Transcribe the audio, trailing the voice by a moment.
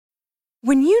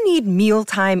When you need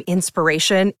mealtime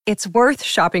inspiration, it's worth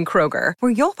shopping Kroger,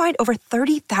 where you'll find over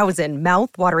 30,000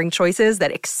 mouth-watering choices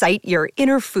that excite your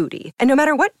inner foodie. And no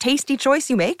matter what tasty choice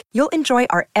you make, you'll enjoy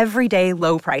our everyday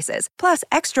low prices, plus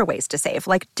extra ways to save,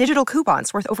 like digital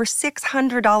coupons worth over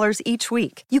 $600 each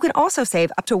week. You can also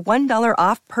save up to $1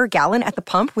 off per gallon at the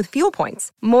pump with fuel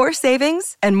points. More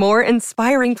savings and more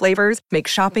inspiring flavors make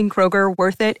shopping Kroger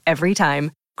worth it every time.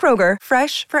 Kroger,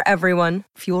 fresh for everyone.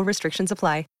 Fuel restrictions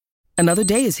apply. Another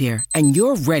day is here, and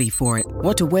you're ready for it.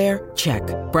 What to wear? Check.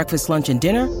 Breakfast, lunch, and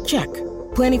dinner? Check.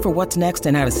 Planning for what's next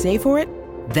and how to save for it?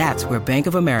 That's where Bank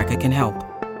of America can help.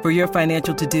 For your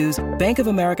financial to-dos, Bank of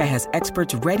America has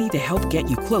experts ready to help get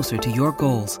you closer to your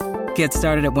goals. Get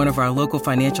started at one of our local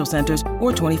financial centers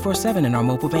or 24/7 in our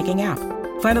mobile banking app.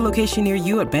 Find a location near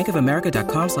you at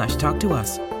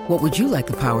bankofamerica.com/talktous. What would you like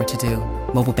the power to do?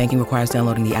 Mobile banking requires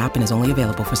downloading the app and is only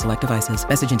available for select devices.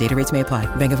 Message and data rates may apply.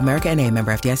 Bank of America N.A.,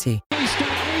 member FDIC. That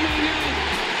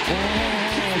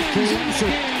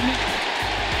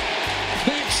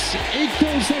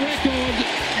equals the record.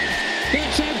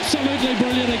 That's absolutely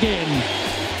brilliant again.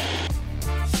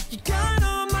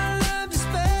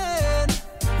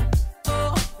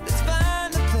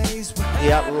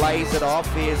 Yeah, lays it off.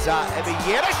 Here's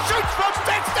Ibañez, shoots from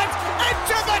distance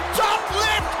into the top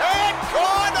left-hand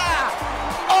corner.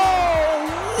 Oh,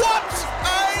 what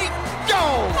a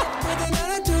goal!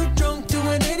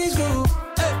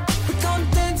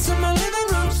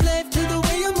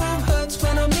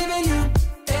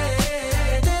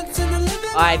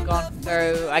 I'd gone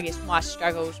through, I guess, my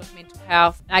struggles with mental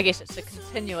health. And I guess it's a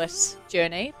continuous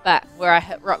journey, but where I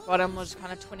hit rock bottom was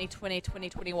kind of 2020,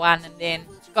 2021, and then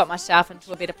got myself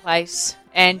into a better place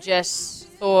and just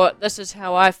thought, this is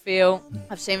how I feel.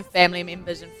 I've seen family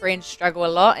members and friends struggle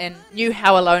a lot and knew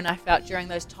how alone I felt during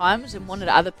those times and wanted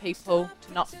other people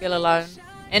to not feel alone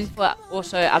and for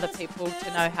also other people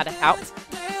to know how to help.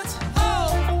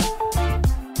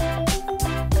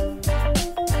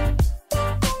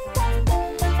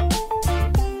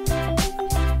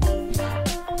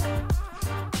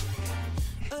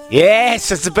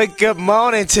 Yes, it's a big good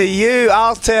morning to you,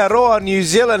 Aotearoa, New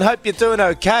Zealand. Hope you're doing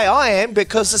okay. I am,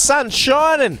 because the sun's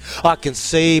shining. I can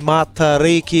see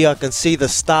Matariki, I can see the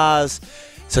stars.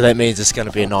 So that means it's going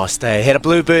to be a nice day. Had a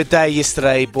bluebird day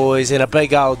yesterday, boys, and a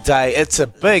big old day. It's a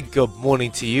big good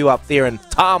morning to you up there in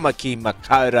Tamaki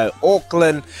Makaurau,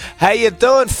 Auckland. How you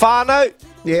doing, whānau?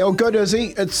 Yeah, all good,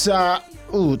 Izzy. It's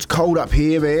cold up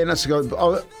here, man.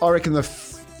 I reckon the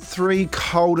 3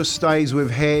 coldest days we've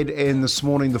had, and this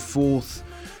morning the 4th.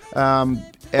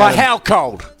 Like how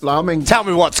cold? I mean, tell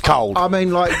me what's cold. I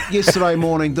mean, like yesterday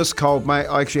morning, this cold, mate.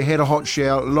 I actually had a hot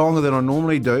shower longer than I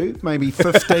normally do, maybe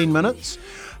 15 minutes.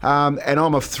 And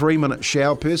I'm a 3-minute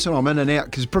shower person. I'm in and out,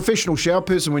 because professional shower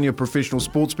person, when you're a professional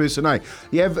sports person, if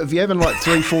you're having like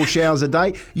 3-4 showers a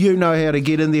day, you know how to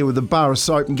get in there with a bar of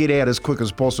soap and get out as quick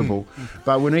as possible.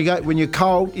 But when you're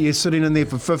cold, you're sitting in there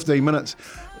for 15 minutes.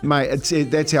 Mate,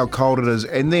 that's how cold it is.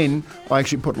 And then I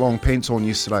actually put long pants on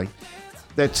yesterday.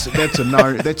 That's a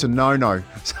no. That's a no.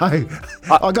 So I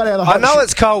got out of the hot I know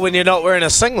it's cold when you're not wearing a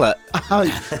singlet.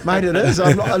 Mate, it is.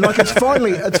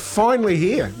 It's finally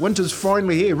here. Winter's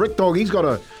finally here. Rick Dog, he's got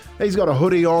a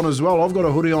hoodie on as well. I've got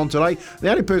a hoodie on today.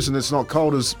 The only person that's not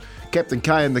cold is Captain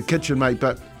K in the kitchen, mate.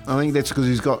 But I think that's because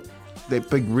he's got that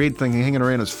big red thing hanging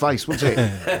around his face. What's that?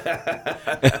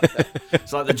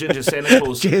 It's like the ginger Santa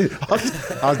Claus. I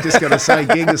was just going to say,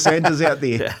 Ginger Santa's out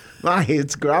there. Yeah. Mate,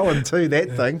 it's growing too,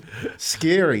 that thing.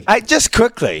 Scary. Hey, just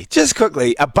quickly,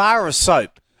 a bar of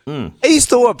soap. Are you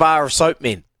still a bar of soap,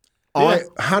 men? I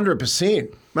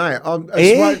 100%. Mate,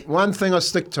 it's one thing I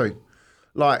stick to.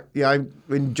 Like,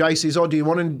 when Jay says, do you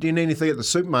need anything at the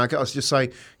supermarket? I just say,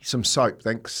 some soap,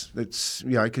 thanks. It's,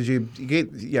 because you get,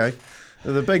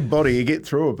 the big body, you get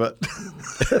through a bit.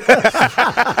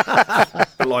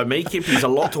 Like me, Kempy's a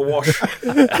lot to wash.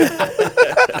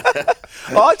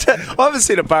 I haven't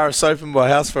seen a bar of soap in my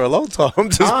house for a long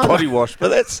time, just body wash,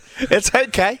 but it's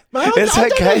okay. Mate, I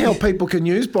don't know how people can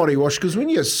use body wash, because when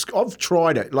I've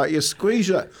tried it, like you squeeze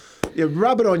it, you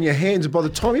rub it on your hands, and by the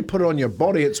time you put it on your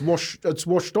body, it's washed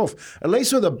off. At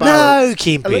least with a bar,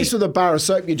 Kempy. At least with a bar of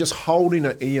soap, you're just holding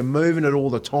it and you're moving it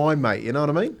all the time, mate. You know what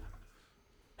I mean?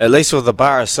 At least with a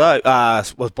bar of soap,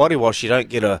 with body wash, you don't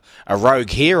get a rogue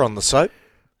hair on the soap.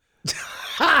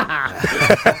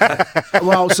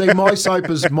 Well, see, my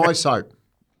soap is my soap.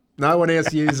 No one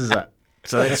else uses it.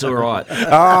 So that's all right.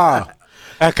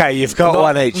 Okay, you've got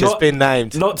one each. It's been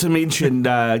named. Not to mention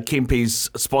Kempy's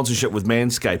sponsorship with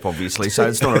Manscaped, obviously, so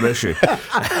it's not an issue.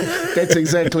 That's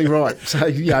exactly right. So,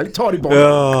 tidy body.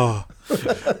 Oh.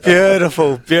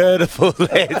 Beautiful, beautiful,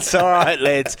 lads. All right,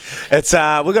 lads. It's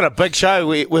we've got a big show.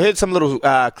 We heard some little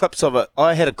clips of it.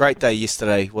 I had a great day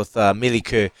yesterday with Melly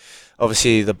Kerr.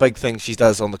 Obviously, the big thing she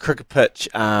does on the cricket pitch,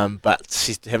 but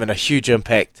she's having a huge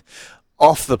impact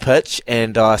off the pitch,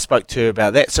 and I spoke to her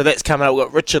about that. So that's coming up. We've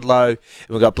got Richard Lowe, and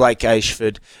we've got Blake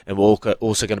Ashford, and we're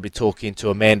also going to be talking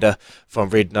to Amanda from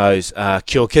Red Nose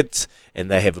Cure Kids, and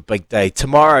they have a big day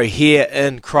tomorrow here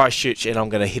in Christchurch, and I'm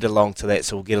going to head along to that,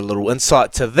 so we'll get a little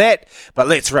insight to that. But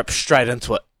let's rip straight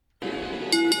into it.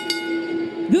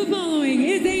 The following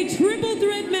is a triple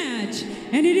threat match,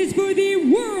 and it is for the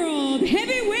World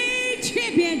Heavyweight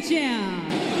Championship.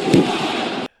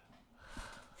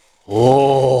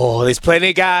 Oh, there's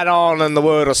plenty going on in the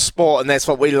world of sport, and that's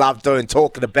what we love doing,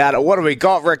 talking about it. What do we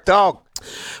got, Rick Dog?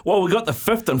 Well, we got the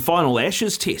fifth and final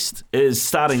Ashes test is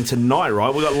starting tonight,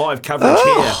 right? We've got live coverage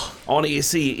here on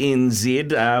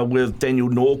SENZ with Daniel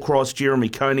Norcross, Jeremy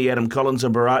Coney, Adam Collins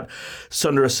and Bharat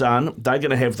Sundaresan. They're going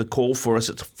to have the call for us.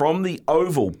 It's from the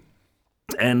Oval.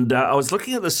 And I was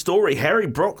looking at the story. Harry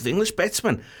Brook, the English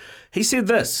batsman, he said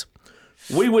this: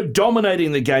 "We were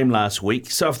dominating the game last week,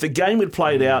 so if the game had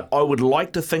played out, I would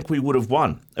like to think we would have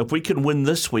won. If we can win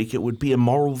this week, it would be a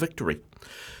moral victory."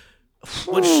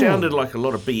 Which sounded like a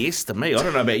lot of BS to me. I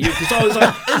don't know about you, because I was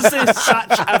like, is there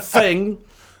such a thing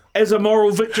as a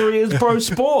moral victory as pro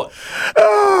sport?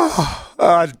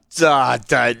 I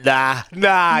don't.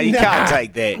 Nah, you can't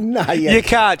take that. Nah, you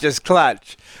can't just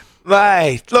clutch.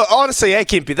 Mate, look, honestly,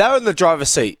 Kempy, they were in the driver's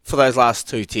seat for those last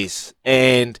two tests.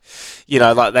 And, you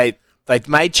know, like they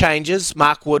made changes.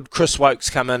 Mark Wood, Chris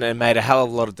Wokes come in and made a hell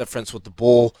of a lot of difference with the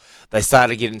ball. They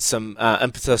started getting some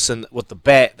impetus with the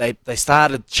bat. They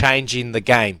started changing the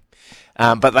game.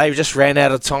 But they just ran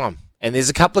out of time. And there's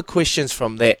a couple of questions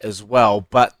from that as well.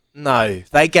 But no,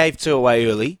 they gave two away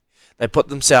early. They put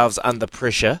themselves under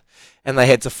pressure and they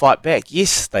had to fight back.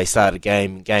 Yes, they started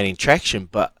gaining traction,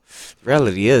 but the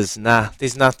reality is,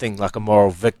 there's nothing like a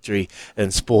moral victory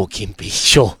in sport, Kempy.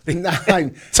 Sure.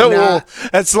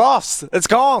 It's lost. It's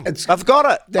gone. I've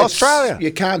got it. Australia.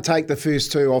 You can't take the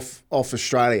first two off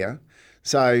Australia.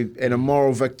 So, and a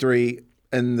moral victory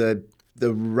in the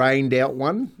rained out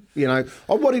one, you know.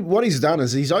 What he's done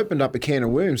is he's opened up a can of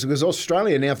worms, because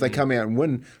Australia now, if they come out and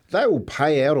win, they will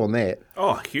pay out on that.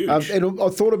 Oh, huge. And I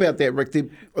thought about that, Rick.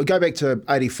 I go back to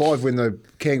 85 when the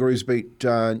Kangaroos beat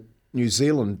New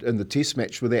Zealand in the test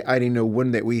match with that 80-0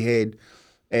 win that we had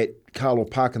at Carlaw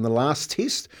Park in the last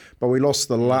test, but we lost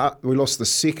the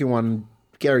second one.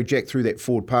 Gary Jack threw that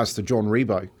forward pass to John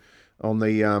Rebo on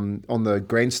the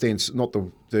grandstands, not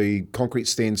the concrete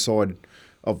stand side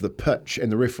of the pitch,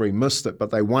 and the referee missed it,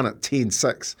 but they won it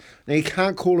 10-6. Now you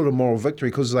can't call it a moral victory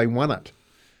because they won it.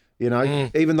 You know,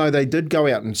 even though they did go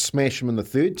out and smash them in the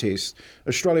third test,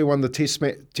 Australia won the test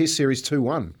series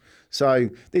 2-1. So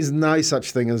there's no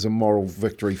such thing as a moral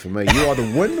victory for me. You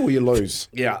either win or you lose.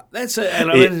 Yeah, that's it. And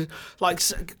I mean, like,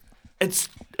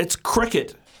 it's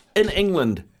cricket in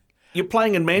England. You're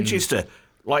playing in Manchester.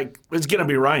 Like, it's going to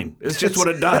be rain. It's just what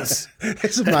it does.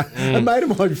 A mate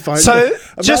of mine phoned so me.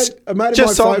 A mate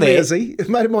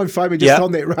of mine phoned me just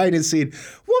on that rain and said,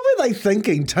 what were they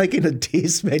thinking, taking a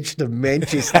test match to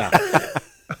Manchester?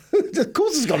 Of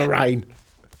course it's going to rain.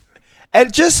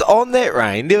 And just on that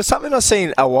rain, there was something I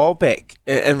seen a while back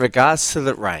in regards to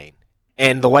the rain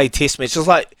and the way test matches,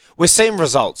 like, we're seeing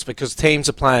results because teams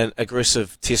are playing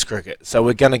aggressive test cricket, so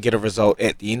we're going to get a result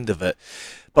at the end of it.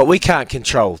 But we can't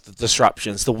control the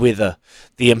disruptions, the weather,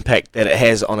 the impact that it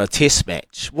has on a test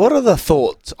match. What are the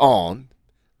thoughts on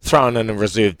throwing in a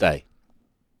reserve day?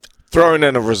 Throwing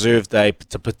in a reserve day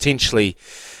to potentially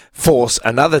force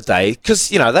another day,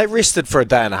 because, you know, they rested for a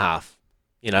day and a half.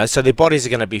 You know, so their bodies are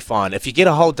going to be fine. If you get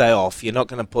a whole day off, you're not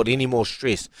going to put any more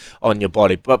stress on your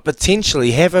body. But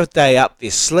potentially have a day up their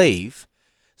sleeve,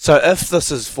 so if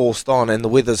this is forced on and the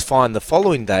weather's fine the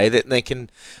following day, that they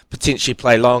can potentially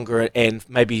play longer and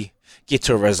maybe get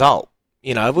to a result.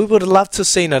 You know, we would have loved to have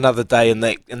seen another day in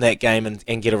that game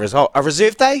and get a result. A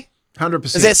reserve day?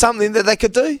 100%. Is that something that they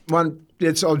could do?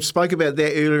 I spoke about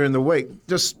that earlier in the week.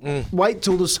 Just wait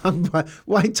till the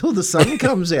sun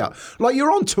comes out. Like,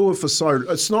 you're on tour for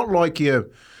it's not like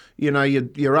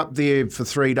you're up there for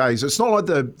 3 days. It's not like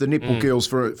the netball girls,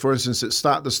 for instance, that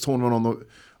start this tournament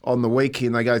on the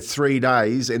weekend. They go 3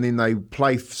 days and then they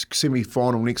play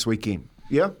semi-final next weekend.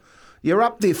 Yeah? You're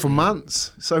up there for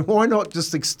months. So why not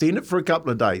just extend it for a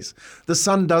couple of days? The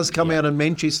sun does come out in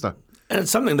Manchester. And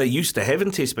it's something they used to have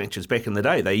in test matches back in the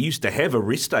day. They used to have a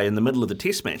rest day in the middle of the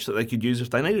test match that they could use if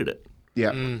they needed it.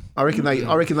 Yeah. I reckon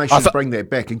they should bring that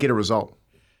back and get a result.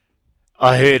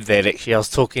 I heard that, actually. I was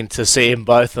talking to CM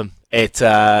Botham,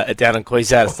 down in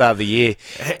Queensland at the start of the year.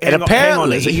 Hang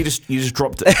on, you just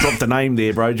dropped the name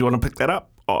there, bro. Do you want to pick that up?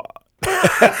 Oh.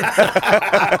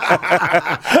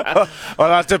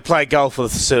 Well, I did play golf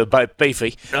with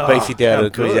Beefy down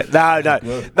in Queensland.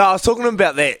 No, I was talking to them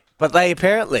about that, but they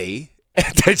apparently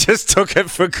they just took it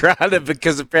for granted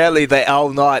because apparently they all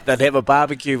night they'd have a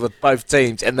barbecue with both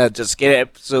teams and they'd just get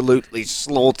absolutely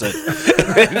slaughtered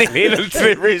and then head into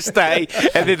the rest day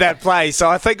and then they'd play. So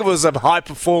I think it was a high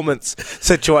performance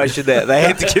situation that they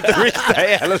had to get the rest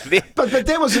day out of there. But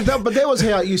that was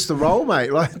how it used to roll,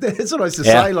 mate. Like that's what I used to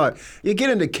say. Like you get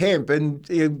into camp and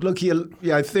you look,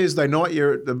 Thursday night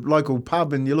you're at the local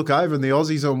pub and you look over and the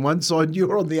Aussies on one side and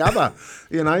you're on the other.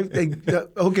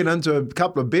 Hooking into a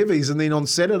couple of bevies and then on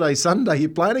Saturday, Sunday, you're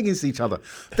playing against each other.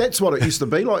 That's what it used to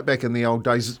be like back in the old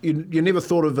days. You never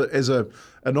thought of it as an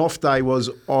off day was,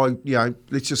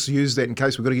 let's just use that in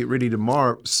case we've got to get ready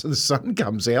tomorrow so the sun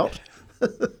comes out.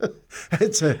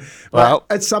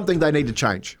 It's something they need to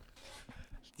change.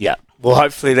 Yeah. Well,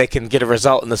 hopefully they can get a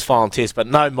result in this final test, but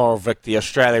no moral victory.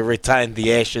 Australia retained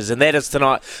the Ashes, and that is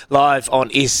tonight live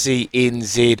on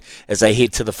SCNZ as they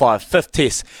head to the 5th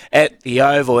test at the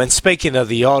Oval. And speaking of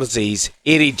the Aussies,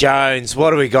 Eddie Jones, what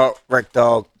do we got, Rick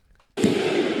Dog?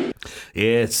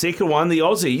 Yeah, second one, the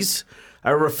Aussies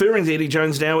are referring to Eddie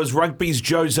Jones now as rugby's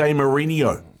Jose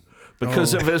Mourinho.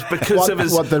 Because of his,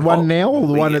 the one now or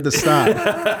the one at the start?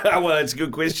 Well, it's a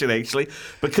good question actually.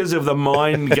 Because of the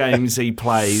mind games he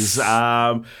plays. The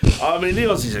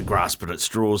Aussies are grasping at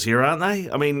straws here, aren't they?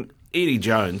 I mean, Eddie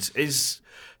Jones is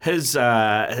his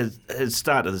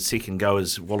start of the second go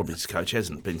as Wallabies coach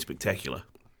hasn't been spectacular.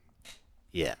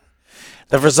 Yeah,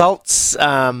 the results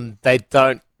they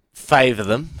don't favour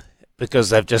them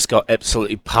because they've just got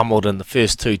absolutely pummeled in the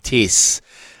first two tests.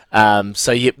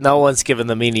 No one's given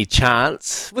them any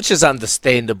chance, which is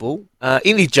understandable.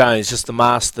 Eddie Jones, just a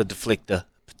master deflector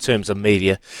in terms of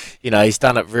media. He's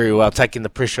done it very well, taking the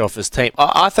pressure off his team.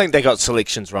 I think they got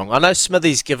selections wrong. I know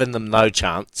Smithy's given them no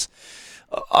chance.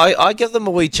 I give them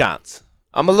a wee chance.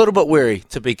 I'm a little bit wary,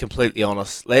 to be completely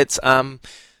honest, lads.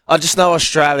 I just know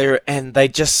Australia, and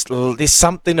there's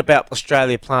something about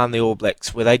Australia playing the All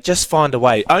Blacks where they just find a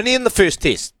way. Only in the first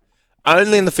test.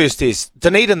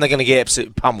 Dunedin, they're going to get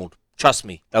absolutely pummeled. Trust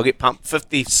me. They'll get pumped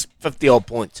 50 odd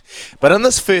points. But in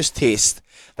this first test,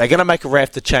 they're going to make a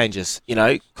raft of changes.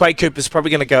 Quade Cooper's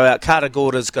probably going to go out. Carter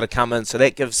Gordon's got to come in, so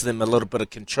that gives them a little bit of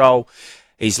control.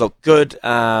 He's looked good. Tate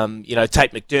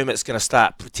McDermott's going to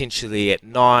start potentially at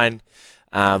 9.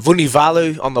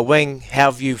 Vunivalu on the wing.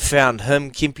 How have you found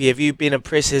him, Kempy? Have you been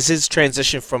impressed? Has his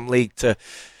transition from league to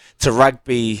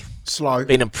rugby slow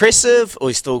been impressive, or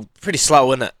he's still pretty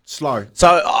slow in it? Slow.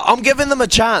 So I'm giving them a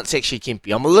chance, actually,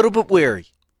 Kempy. I'm a little bit wary.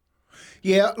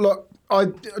 Yeah, look, I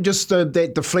just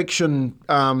that deflection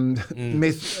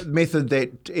method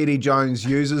that Eddie Jones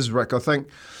uses, Rick. I think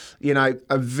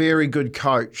a very good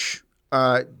coach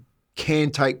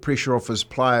can take pressure off his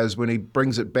players when he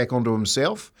brings it back onto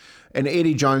himself, and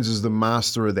Eddie Jones is the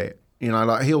master of that.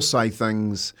 He'll say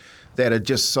things that are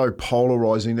just so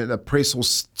polarising that the press will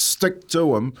stick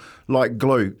to him like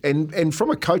glue. And from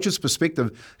a coach's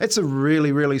perspective, that's a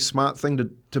really, really smart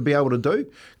thing to be able to do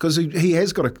because he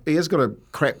has got a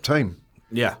crap team.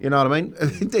 Yeah. You know what I mean?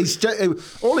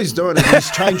 All he's doing is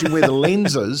he's changing where the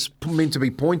lens is meant to be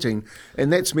pointing,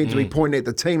 and that's meant to be pointing at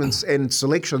the team and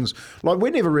selections. Like,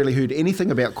 we never really heard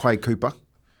anything about Quade Cooper.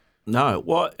 No,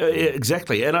 well,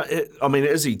 exactly, and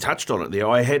Izzy touched on it there.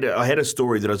 I had a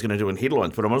story that I was going to do in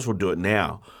headlines, but I might as well do it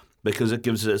now because it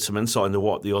gives us some insight into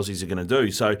what the Aussies are going to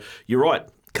do. So you're right.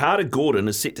 Carter Gordon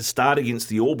is set to start against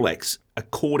the All Blacks,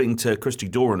 according to Christy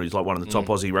Doran, who's like one of the top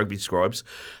Aussie rugby scribes.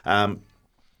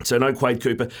 So no Quade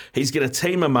Cooper. He's going to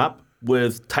team him up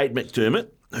with Tate McDermott,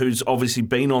 who's obviously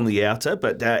been on the outer,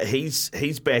 but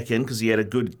he's back in because he had a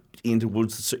good end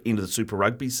towards the end of the Super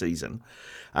Rugby season.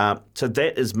 So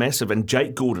that is massive. And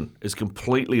Jake Gordon is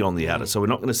completely on the outer. So we're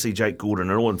not going to see Jake Gordon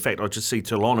at all. In fact, I just see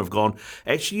Toulon have gone,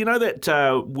 actually,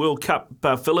 that World Cup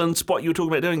fill-in spot you were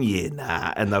talking about doing? Yeah,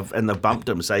 nah. And they've bumped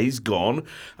him, so he's gone.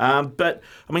 But,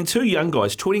 two young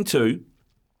guys, 22.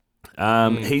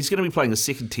 He's going to be playing a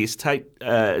second test. Tate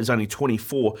is only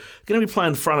 24. Going to be playing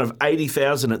in front of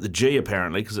 80,000 at the G,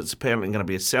 apparently, because it's apparently going to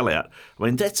be a sellout.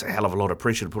 That's a hell of a lot of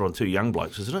pressure to put on two young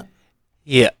blokes, isn't it?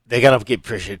 Yeah, they're going to get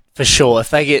pressured for sure. If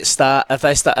they start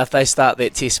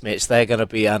that test match, they're going to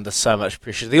be under so much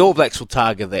pressure. The All Blacks will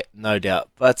target that, no doubt.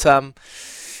 But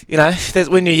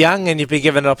when you're young and you've been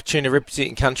given an opportunity to represent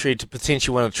your country to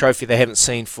potentially win a trophy they haven't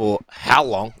seen for how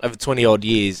long, over 20 odd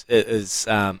years, it is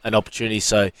an opportunity.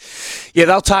 So, yeah,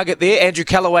 they'll target there. Andrew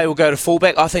Callaway will go to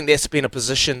fullback. I think that's been a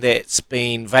position that's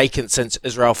been vacant since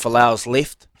Israel Folau's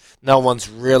left No one's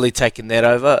really taken that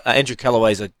over. Andrew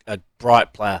Callaway's a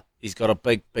bright player. He's got a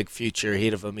big future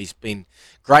ahead of him. He's been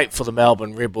great for the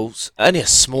Melbourne Rebels. Only a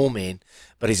small man,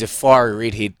 but he's a fiery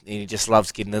redhead, and he just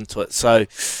loves getting into it. So,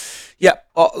 yeah,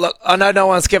 look, I know no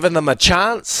one's given them a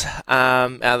chance.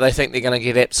 They think they're going to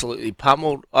get absolutely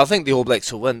pummeled. I think the All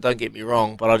Blacks will win, don't get me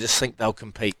wrong, but I just think they'll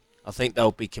compete. I think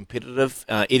they'll be competitive.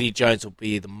 Eddie Jones will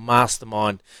be the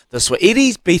mastermind this way. Eddie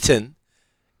has beaten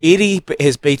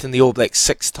the All Blacks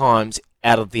 6 times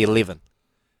out of the 11.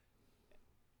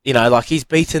 You know, like he's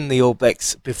beaten the All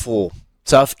Blacks before.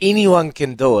 So if anyone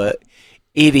can do it,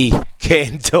 Eddie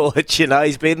can do it. You know,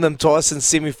 he's beaten them twice in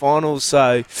semi-finals.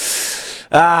 So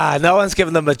no one's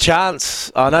given them a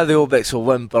chance. I know the All Blacks will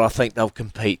win, but I think they'll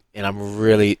compete. And I'm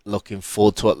really looking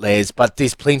forward to it, lads. But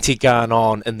there's plenty going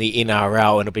on in the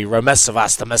NRL, and it'll be remiss of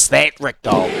us to miss that, Rick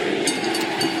Dole.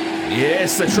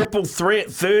 Yes, the triple threat,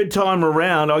 third time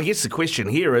around. I guess the question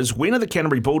here is, when are the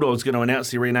Canterbury Bulldogs going to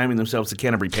announce they're renaming themselves the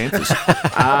Canterbury Panthers?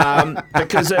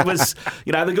 Because it was,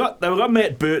 you know, they've got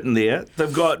Matt Burton there,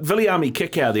 they've got Viliami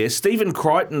Kikau there, Stephen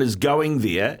Crichton is going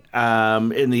there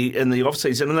in the off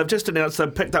season, and they've just announced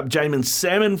they've picked up Jamin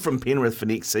Salmon from Penrith for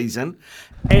next season,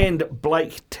 and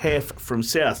Blake Taff from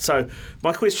South. So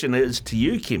my question is to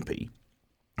you, Kempy,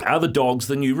 are the Dogs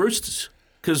the new Roosters?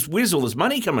 Because where's all this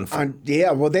money coming from?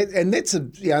 That's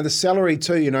the salary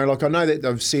too. You know, like I know that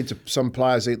they've said to some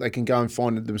players that they can go and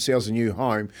find themselves a new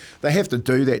home. They have to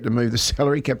do that to move the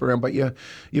salary cap around. But you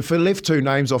left 2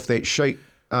 names off that sheet,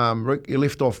 Rick. You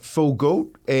left off Phil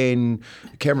Gould and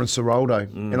Cameron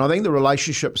Ciraldo. And I think the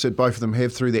relationships that both of them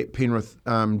have through that Penrith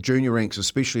junior ranks,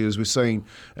 especially as we're seeing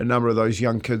a number of those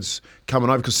young kids coming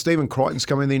over, because Stephen Crichton's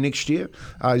coming there next year.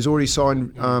 He's already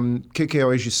signed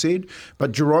Kikau, as you said.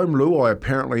 But Jerome Luai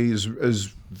apparently is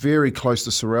very close to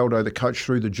Ciraldo, the coach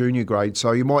through the junior grade.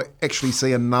 So you might actually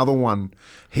see another one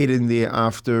head in there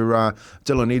after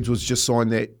Dylan Edwards just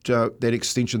signed that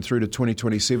extension through to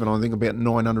 2027. I think about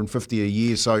 $950 a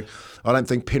year. So I don't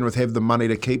think Penrith have the money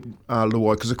to keep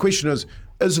Luai. Because the question is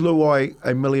Luai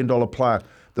a $1 million player?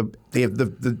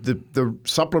 The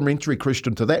supplementary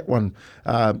question to that one,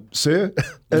 sir,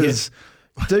 is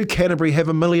do Canterbury have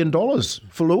 $1 million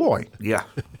for Luai? Yeah.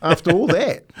 After all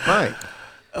that, mate.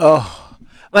 Oh,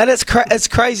 man, it's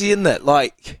crazy, isn't it?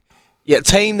 Like, a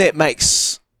team that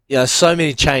makes so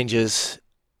many changes,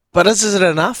 but is it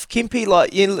enough, Kempy?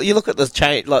 Like, you look at the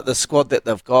change, like the squad that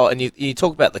they've got, and you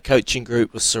talk about the coaching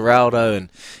group with Ciraldo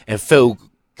and Phil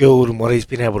Gould and what he's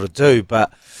been able to do,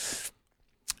 but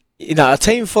a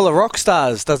team full of rock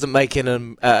stars doesn't make it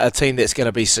a team that's going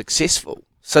to be successful.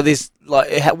 So there's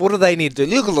what do they need to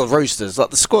do? Look at the Roosters,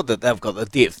 like the squad that they've got, the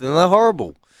depth, and they're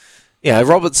horrible.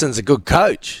 Robertson's a good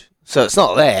coach, so it's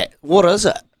not that. What is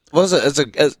it? What is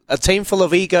it? It's a team full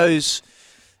of egos.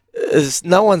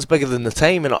 No one's bigger than the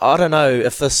team, and I don't know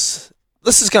if this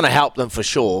is going to help them for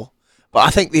sure. But I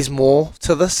think there's more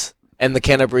to this, and the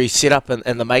Canterbury setup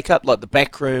and the makeup, like the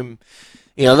back room.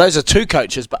 Those are 2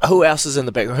 coaches, but who else is in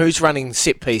the back room? Who's running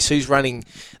set piece? Who's running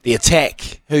the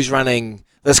attack? Who's running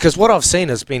this? Because what I've seen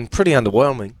has been pretty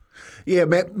underwhelming. Yeah,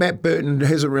 Matt Burton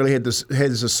hasn't really had a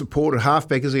supported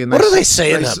halfback, is he? And what do they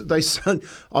say in him? They say,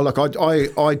 look,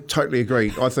 I totally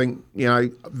agree. I think,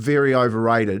 very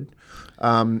overrated.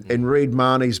 And Reid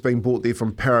Marnie's been brought there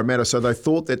from Parramatta, so they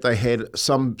thought that they had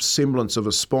some semblance of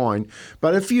a spine.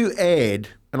 But if you add,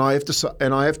 and I have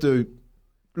to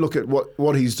look at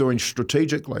what he's doing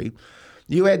strategically,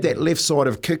 you add that left side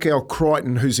of Kikau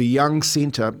Crichton, who's a young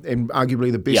centre and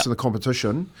arguably the best in the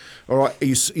competition. All right,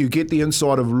 you get the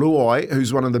inside of Luai,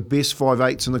 who's one of the best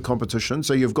 5'8" in the competition.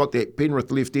 So you've got that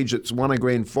Penrith left edge that's won a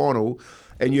grand final,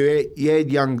 and you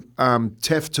add young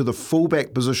Taff to the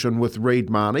fullback position with Reid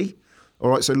Marnie. All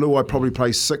right, so Luai probably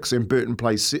plays 6 and Burton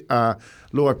plays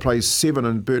Luai plays 7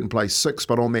 and Burton plays 6,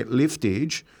 but on that left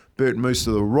edge, Burton moves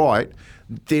to the right.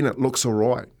 Then it looks all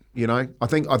right. I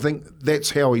think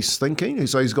that's how he's thinking.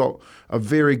 So he's got a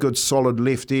very good solid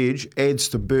left edge, adds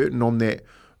to Burton on that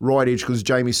right edge because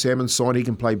Jamie Salmon's signed, he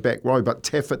can play back row, but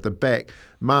Taff at the back,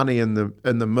 Marnie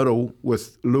in the middle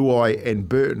with Luai and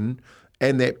Burton,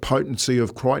 and that potency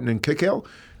of Crichton and Kikau.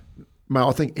 Mate,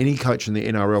 I think any coach in the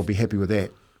NRL will be happy with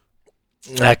that.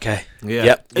 Okay.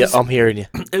 Yeah. Yep, I'm hearing you.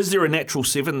 Is there a natural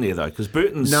 7 there though? Because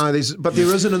Burton's there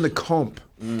isn't in the comp.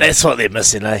 That's what they're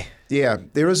missing, eh? Yeah,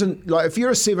 there isn't. Like, if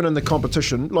you're a 7 in the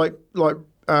competition,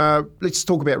 let's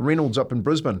talk about Reynolds up in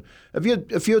Brisbane.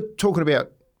 If you're talking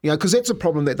about, because that's a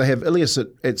problem that they have. Ilias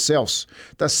at South,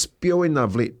 they're spewing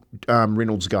they've let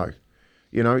Reynolds go.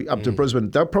 up to Brisbane.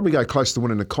 They'll probably go close to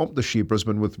winning the comp this year,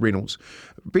 Brisbane, with Reynolds.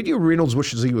 Bet you Reynolds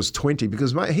wishes he was 20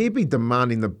 because, mate, he'd be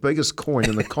demanding the biggest coin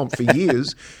in the comp for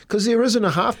years because there isn't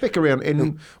a halfback around.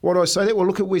 And why do I say that? Well,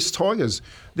 look at West Tigers.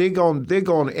 They're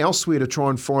gone elsewhere to try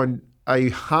and find a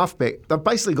halfback. They've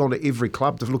basically gone to every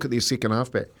club to look at their second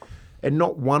halfback. And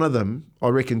not one of them, I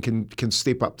reckon, can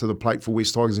step up to the plate for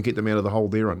West Tigers and get them out of the hole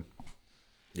they're in.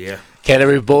 Yeah.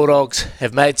 Canterbury Bulldogs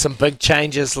have made some big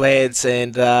changes, lads,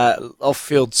 and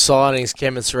off-field signings.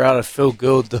 Cameron Serrano, Phil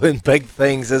Gould doing big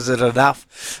things. Is it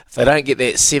enough? If they don't get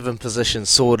that 7 position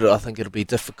sorted, I think it'll be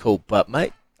difficult. But,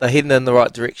 mate, they're heading in the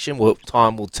right direction. Well,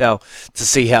 time will tell to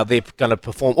see how they're going to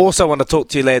perform. Also want to talk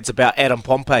to you, lads, about Adam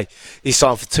Pompey. He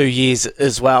signed for 2 years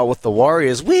as well with the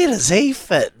Warriors. Where does he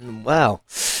fit? Wow.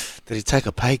 Did he take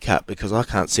a pay cut? Because I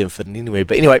can't see him fitting anywhere.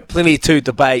 But anyway, plenty to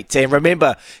debate. And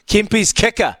remember, Kempy's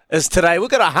Kicker is today. We've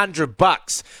got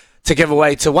 $100 to give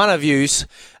away to one of you. 2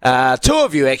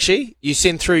 of you, actually. You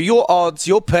send through your odds,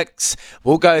 your picks.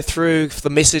 We'll go through the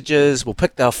messages. We'll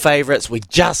pick our favourites. We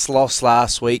just lost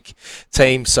last week,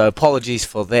 team, so apologies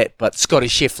for that. But Scotty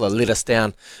Scheffler let us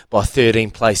down by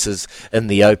 13 places in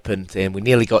the Open, and we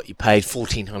nearly got you paid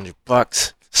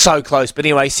 $1,400. So close. But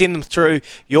anyway, send them through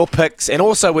your picks. And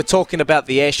also we're talking about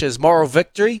the Ashes moral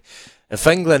victory. If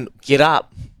England get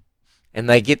up and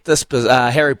they get this,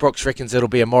 Harry Brooks reckons it'll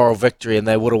be a moral victory and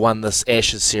they would have won this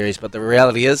Ashes series. But the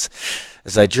reality is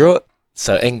they drew it.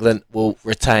 So England will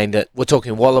retain it. We're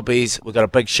talking Wallabies. We've got a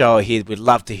big show ahead. We'd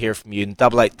love to hear from you.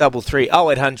 8833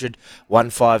 0800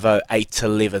 150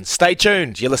 811. Stay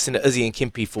tuned. You're listening to Izzy and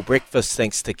Kempy for breakfast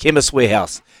thanks to Chemist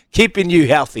Warehouse. Keeping you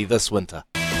healthy this winter.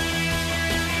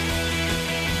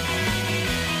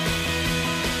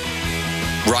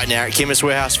 Right now at Chemist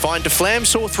Warehouse, find Deflam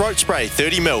Sore Throat Spray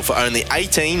 30ml for only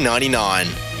 $18.99.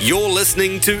 You're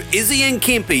listening to Izzy and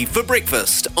Kempy for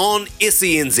breakfast on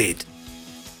SENZ.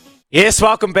 Yes,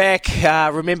 welcome back.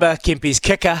 Remember Kempy's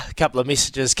Kicker, a couple of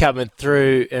messages coming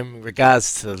through in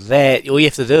regards to that. All you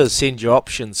have to do is send your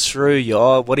options through,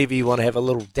 whatever you want to have a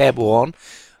little dabble on.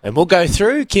 And we'll go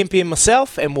through, Kempy and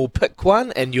myself, and we'll pick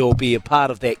one, and you'll be a part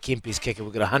of that Kempy's Kicker.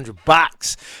 We've got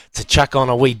 $100 to chuck on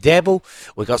a wee dabble.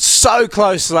 We got so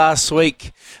close last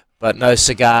week, but no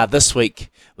cigar this week.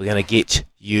 We're going to get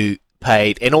you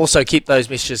paid. And also keep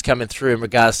those messages coming through in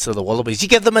regards to the Wallabies. You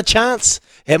give them a chance.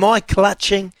 Am I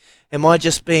clutching? Am I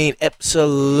just being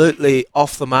absolutely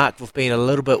off the mark? We've been a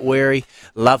little bit wary.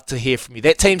 Love to hear from you.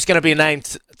 That team's going to be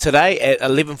named today at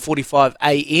 11:45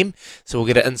 a.m. So we'll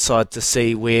get an insight to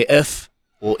see where, if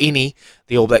or any,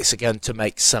 the All Blacks are going to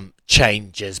make some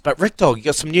changes. But Rick Dog, you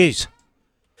got some news?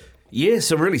 Yeah,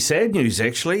 some really sad news,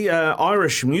 actually.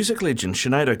 Irish music legend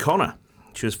Sinead O'Connor,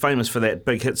 she was famous for that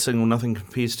big hit single Nothing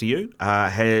Compares to You,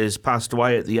 has passed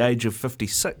away at the age of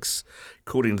 56,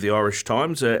 according to the Irish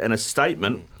Times. In a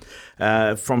statement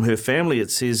from her family,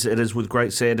 it says, "It is with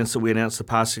great sadness that we announce the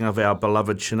passing of our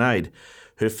beloved Sinead.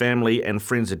 Her family and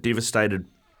friends are devastated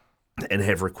and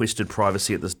have requested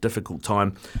privacy at this difficult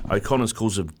time. O'Connor's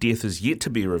cause of death is yet to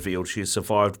be revealed. She is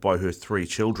survived by her 3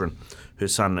 children. Her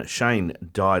son Shane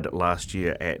died last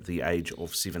year at the age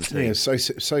of 17. Yeah, so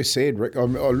sad, Rick. I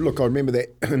remember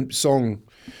that song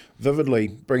vividly,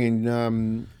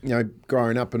 bringing,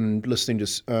 growing up and listening to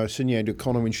Sinead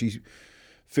O'Connor when she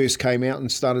first came out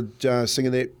and started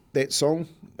singing that song.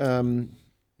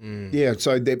 Yeah,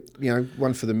 so that,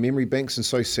 one for the memory banks, and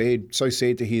so sad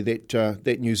to hear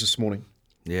that news this morning.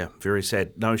 Yeah, very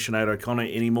sad. No Sinead O'Connor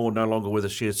anymore, no longer with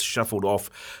us. She has shuffled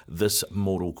off this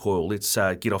mortal coil. Let's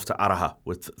get off to Araha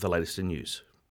with the latest in news.